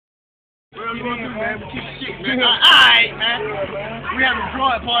man. We keep shit, man. Alright, man. We have a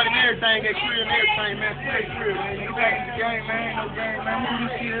drawing party and everything at creel and everything, man. Play creel, man. You back in the game, man. Ain't no game, man. We do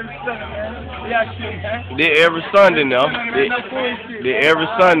this shit every Sunday, man. Yeah, shit, man. Did every Sunday now. Did every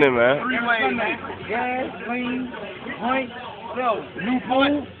Sunday, man. Three ways, man. Gas, lean, drink, new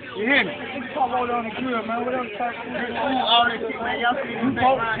food. You hear me? Talk about on the grill, man. Whatever type of food. All that shit, man. Y'all see this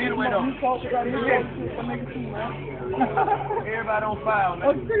back around anyway, though. Everybody on fire,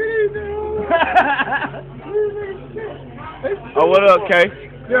 man. Oh, what up, K?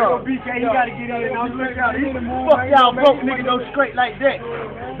 Yo, BK, he gotta get in. Fuck y'all broke nigga, don't straight like that.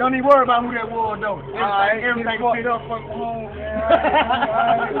 Don't even worry about who that was, though. Alright, everything fit up, fuck home,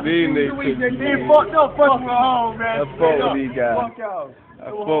 man. These niggas. They fucked up, fuck home, man. I fuck with these guys. Fuck y'all. I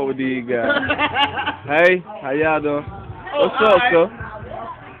fuck with these guys. Hey, how y'all doing? What's up, sir?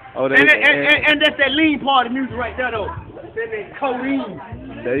 Oh, and that's that lean part of music right there, though. That's that codeine.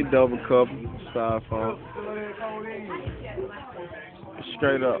 They double cup, styrofoam.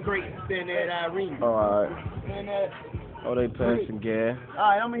 Straight up. Great spin that Irene. Oh, alright. Oh, they passing gas.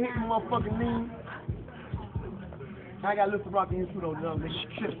 Alright, I'm gonna hit the motherfucking lean. I got to look for Rocky and Pluto, nigga.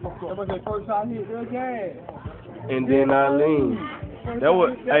 Shit, fuck up. That was the first time hit the gas. And then I lean. That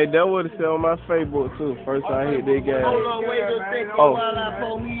would have said on my Facebook too. First I hit that gas. Hold on, wait a second while I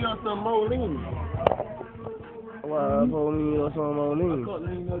pull me up some more lean. While I pull me up some more lean.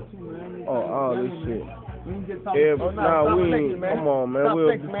 Oh, all this shit. Nah, we ain't. Come on, man.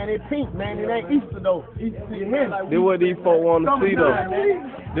 We'll. Man, it's pink, man. It ain't Easter though. Easter, you hear me? They what these folk want to see though.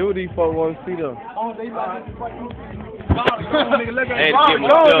 They what these folk want to see though. Hey,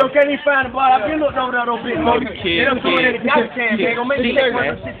 you can't even find the ball. I've been looking over there a little bit. Kid. Do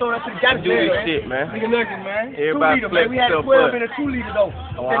this shit, man. Everybody flex we had a 12 and a 2 liter though.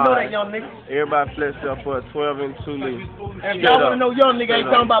 They know that young nigga. Everybody flex up for a 12 and 2 liter. And if y'all want to know young nigga, ain't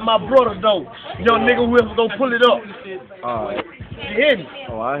talking about my brother though. Young nigga who was gonna pull it up. Alright. You hear me?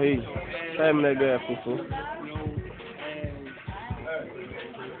 Oh, I hear you. Save me that gas, fool.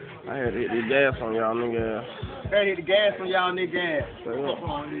 I had to hit the gas on y'all nigga. I hit the gas on y'all nigga ass.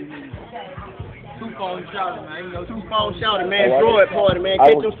 2 phone shouting, man. You know, 2 phone shouting, man. Droid party, man.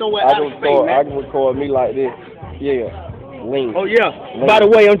 Catch them somewhere out of space, man. I can record me like this. Yeah. Lean. Oh, yeah. Lean. By the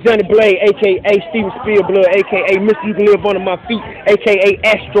way, I'm Johnny Blade, a.k.a. Steven Spielberg, a.k.a. Mr. You Can Live Under My Feet, a.k.a.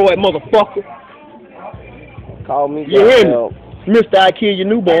 Asteroid motherfucker. Call me. You hear me? Mr. I Kill Your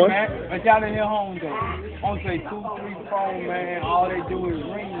Newborn. Hey, man, but y'all in here home, though. I'm say 2, 3 phone, man. All they do is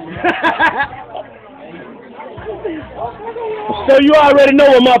ring, man. So you already know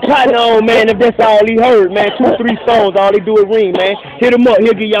what my partner on, man, if that's all he heard, man. 2, 3 songs, all he do is ring, man. Hit him up,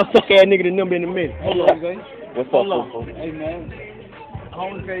 he'll give y'all suck ass nigga the number in a minute. Hold on, guys. What's up, Hold on. Hey, man. I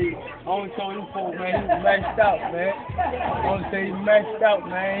only told you folks, man, he was maxed out, man. I only say he maxed out,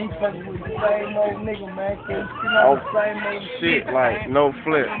 man. He fucking with the same old nigga, man. Can't sit on the same old shit, like, man. no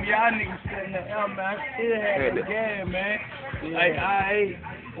flip. Y'all niggas sitting there, man. Still had the game, man. Like,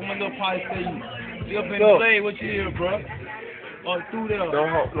 what my little party say you? You up in the play, what you hear, bro? Oh, through there.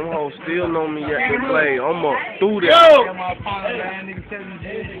 Them hoes still know me at the play. I'm up through there. Yo! My partner, man, nigga tell me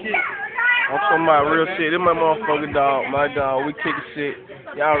shit. I'm talking about real shit. This my motherfucking dog, my dog. We kicking shit.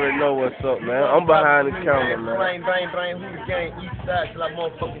 Y'all already know what's up, man. I'm behind the camera, man. Bang, who's the gang? East side till I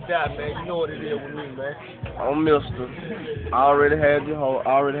motherfucking die, man. You know what it is with me, man. I'm Mister. I already had your hoe. I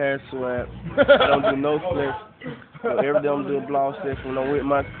already had swag. I don't do no flex. So every day I'm doing blog session when I'm with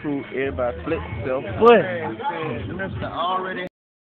my crew. Everybody flex themselves. Mister already